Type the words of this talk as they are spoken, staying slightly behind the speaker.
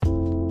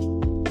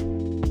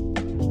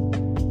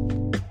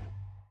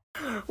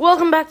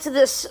Welcome back to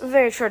this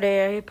very short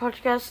AI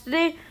podcast.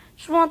 Today,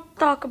 just want to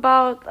talk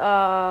about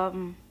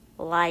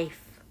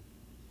life.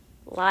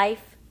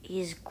 Life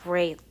is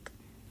great.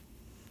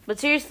 But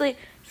seriously,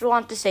 just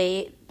want to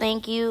say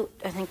thank you.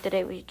 I think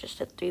today we just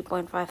hit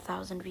 3.5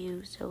 thousand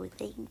views, so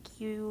thank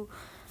you.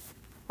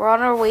 We're on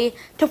our way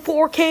to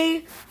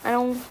 4K. I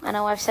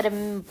know I've said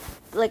it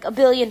like a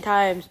billion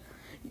times.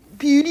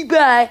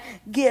 PewDiePie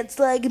gets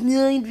like 1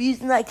 million views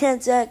in like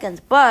 10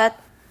 seconds.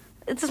 But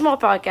it's a small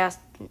podcast.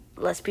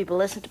 Less people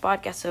listen to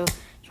podcasts, so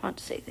just want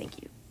to say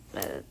thank you.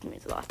 That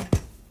means a lot.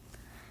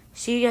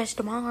 See you guys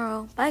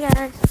tomorrow. Bye,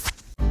 guys.